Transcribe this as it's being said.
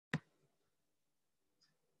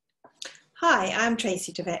Hi, I'm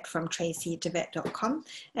Tracy DeVette from tracydevette.com,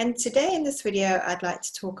 and today in this video I'd like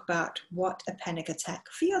to talk about what a panic attack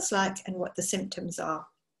feels like and what the symptoms are.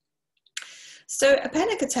 So a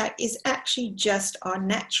panic attack is actually just our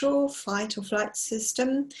natural fight or flight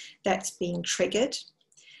system that's being triggered.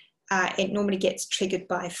 It normally gets triggered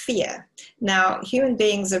by fear. Now, human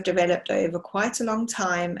beings have developed over quite a long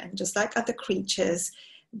time, and just like other creatures,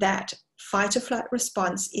 that fight or flight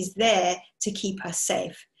response is there to keep us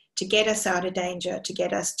safe, to get us out of danger, to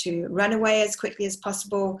get us to run away as quickly as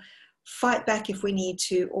possible, fight back if we need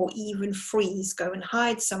to, or even freeze, go and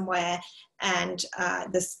hide somewhere. And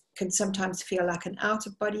this can sometimes feel like an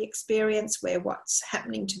out-of-body experience where what's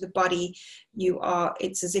happening to the body,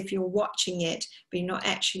 it's as if you're watching it, but you're not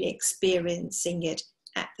actually experiencing it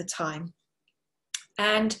at the time.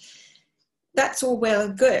 And that's all well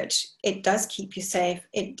and good. It does keep you safe,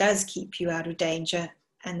 it does keep you out of danger,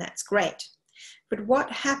 and that's great. But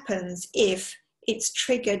what happens if it's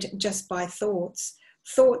triggered just by thoughts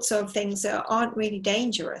of things that aren't really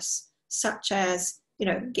dangerous, such as,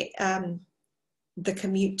 the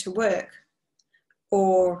commute to work,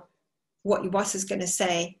 or what your boss is going to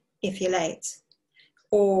say if you're late,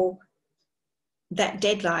 or that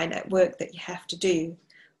deadline at work that you have to do,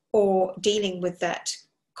 or dealing with that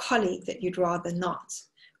colleague that you'd rather not,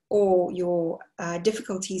 or your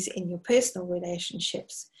difficulties in your personal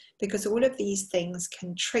relationships, because all of these things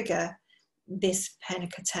can trigger this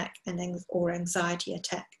panic attack or anxiety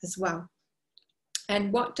attack as well.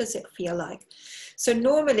 And what does it feel like? So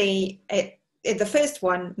normally, the first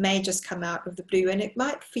one may just come out of the blue, and it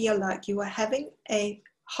might feel like you are having a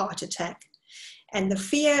heart attack. And the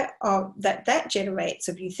fear that generates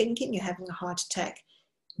of you thinking you're having a heart attack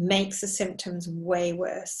makes the symptoms way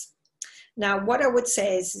worse. Now, what I would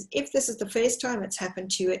say is, if this is the first time it's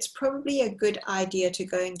happened to you, it's probably a good idea to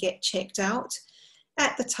go and get checked out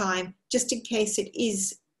at the time, just in case it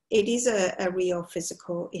is a real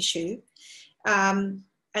physical issue.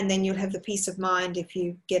 And then you'll have the peace of mind if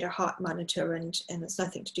you get a heart monitor and it's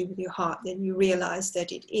nothing to do with your heart, then you realize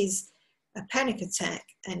that it is a panic attack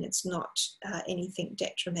and it's not anything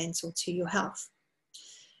detrimental to your health.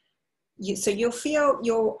 So you'll feel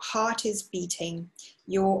your heart is beating,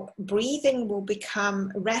 your breathing will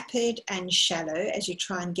become rapid and shallow as you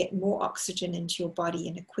try and get more oxygen into your body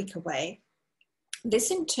in a quicker way.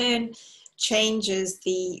 This in turn changes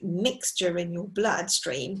the mixture in your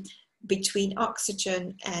bloodstream between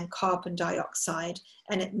oxygen and carbon dioxide,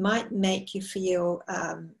 and it might make you feel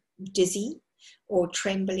dizzy or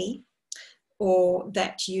trembly, or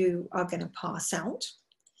that you are going to pass out.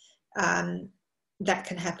 That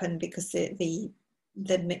can happen because the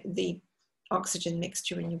oxygen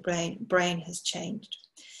mixture in your brain has changed.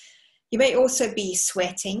 You may also be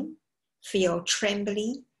sweating, feel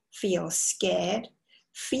trembly, feel scared,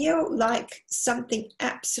 feel like something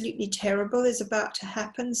absolutely terrible is about to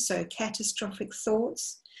happen, so catastrophic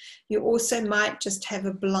thoughts. You also might just have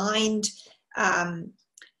a blind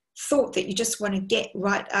thought that you just want to get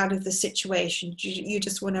right out of the situation. You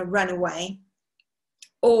just want to run away,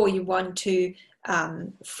 or you want to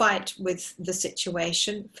fight with the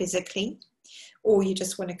situation physically, or you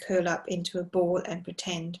just want to curl up into a ball and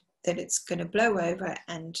pretend that it's going to blow over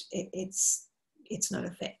and it's not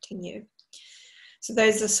affecting you. So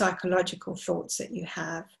those are psychological thoughts that you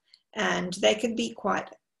have, and they can be quite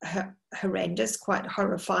horrendous, quite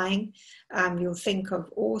horrifying. You'll think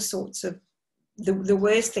of all sorts of the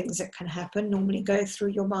worst things that can happen normally go through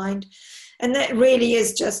your mind, and that really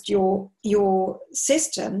is just your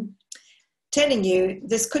system telling you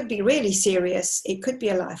this could be really serious. It could be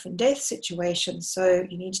a life and death situation, so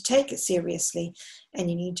you need to take it seriously and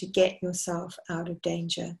you need to get yourself out of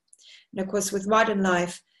danger. And of course, with modern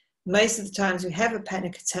life, most of the times we have a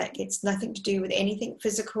panic attack, it's nothing to do with anything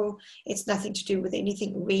physical. It's nothing to do with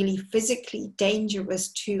anything really physically dangerous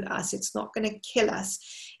to us. It's not going to kill us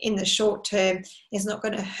in the short term. It's not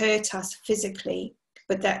going to hurt us physically,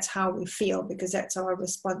 but that's how we feel, because that's our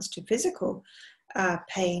response to physical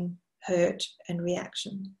pain, hurt, and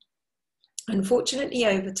reaction. Unfortunately,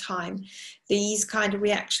 over time, these kind of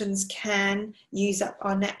reactions can use up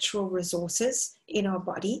our natural resources in our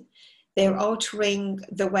body. They're altering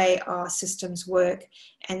the way our systems work,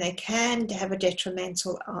 and they can have a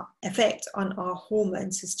detrimental effect on our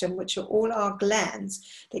hormone system, which are all our glands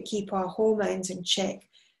that keep our hormones in check.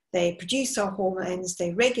 They produce our hormones,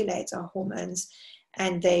 they regulate our hormones,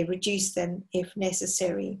 and they reduce them if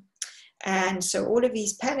necessary. And so all of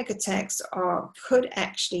these panic attacks could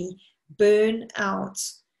actually burn out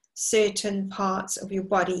certain parts of your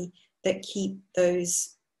body that keep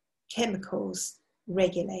those chemicals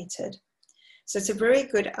regulated. So it's a very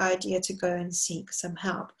good idea to go and seek some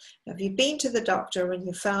help. Now, if you've been to the doctor and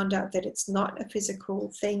you found out that it's not a physical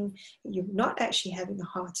thing, you're not actually having a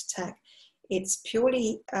heart attack, it's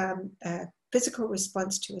purely a physical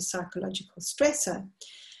response to a psychological stressor,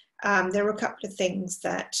 there are a couple of things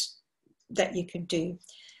that you can do.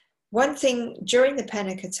 One thing, during the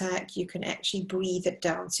panic attack, you can actually breathe it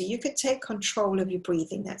down. So you could take control of your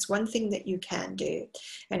breathing. That's one thing that you can do.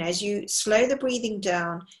 And as you slow the breathing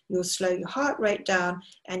down, you'll slow your heart rate down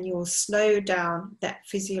and you'll slow down that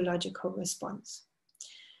physiological response.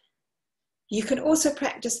 You can also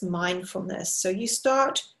practice mindfulness. So you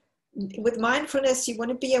start with mindfulness, you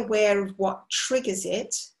want to be aware of what triggers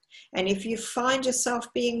it. And if you find yourself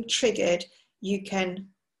being triggered, you can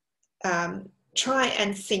try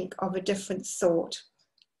and think of a different thought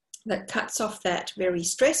that cuts off that very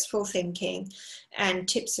stressful thinking and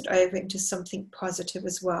tips it over into something positive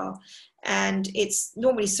as well. And it's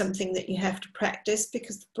normally something that you have to practice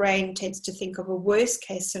because the brain tends to think of a worst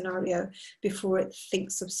case scenario before it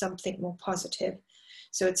thinks of something more positive.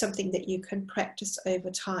 So it's something that you can practice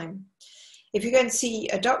over time. If you go and see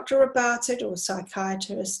a doctor about it or a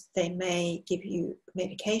psychiatrist, they may give you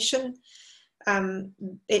medication,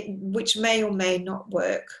 which may or may not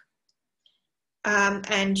work.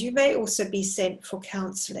 And you may also be sent for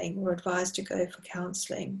counselling or advised to go for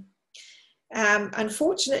counselling.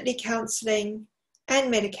 Unfortunately, counselling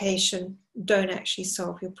and medication don't actually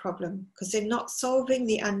solve your problem because they're not solving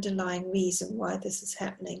the underlying reason why this is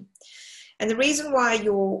happening. And the reason why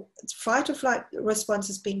your fight or flight response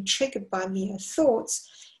is being triggered by mere thoughts,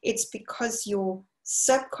 it's because your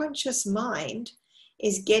subconscious mind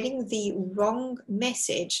is getting the wrong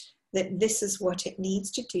message that this is what it needs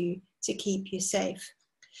to do to keep you safe.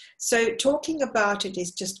 So talking about it is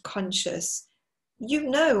just conscious. You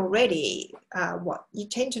know already you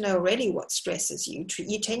tend to know already what stresses you.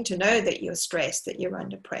 You tend to know that you're stressed, that you're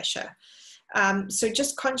under pressure. So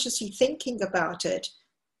just consciously thinking about it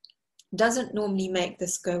doesn't normally make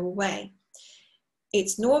this go away.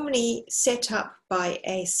 It's normally set up by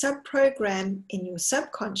a sub-program in your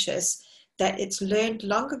subconscious that it's learned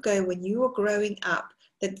long ago when you were growing up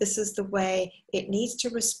that this is the way it needs to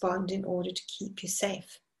respond in order to keep you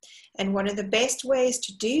safe. And one of the best ways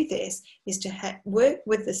to do this is to work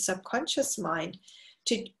with the subconscious mind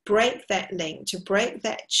to break that link, to break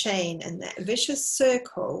that chain and that vicious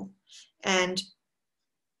circle and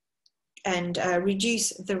reduce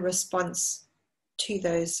the response to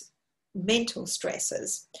those mental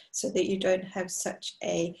stresses so that you don't have such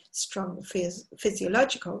a strong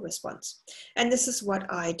physiological response. And this is what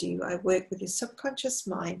I do. I work with your subconscious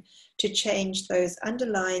mind to change those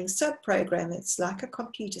underlying sub-programs. It's like a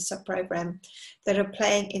computer sub-program that are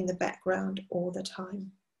playing in the background all the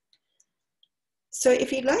time. So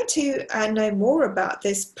if you'd like to know more about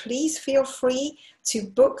this, please feel free to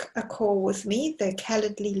book a call with me. The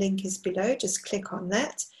Calendly link is below. Just click on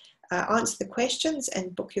that. Answer the questions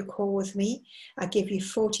and book your call with me. I give you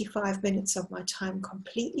 45 minutes of my time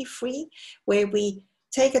completely free, where we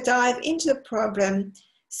take a dive into the problem,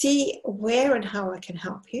 see where and how I can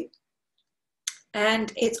help you.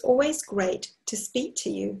 And it's always great to speak to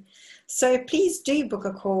you. So please do book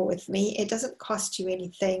a call with me. It doesn't cost you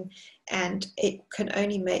anything and it can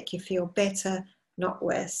only make you feel better, not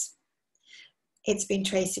worse. It's been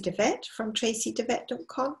Tracy DeVette from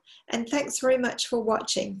tracydevette.com, and thanks very much for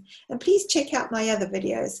watching. And please check out my other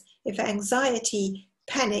videos if anxiety,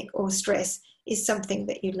 panic or stress is something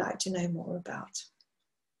that you'd like to know more about.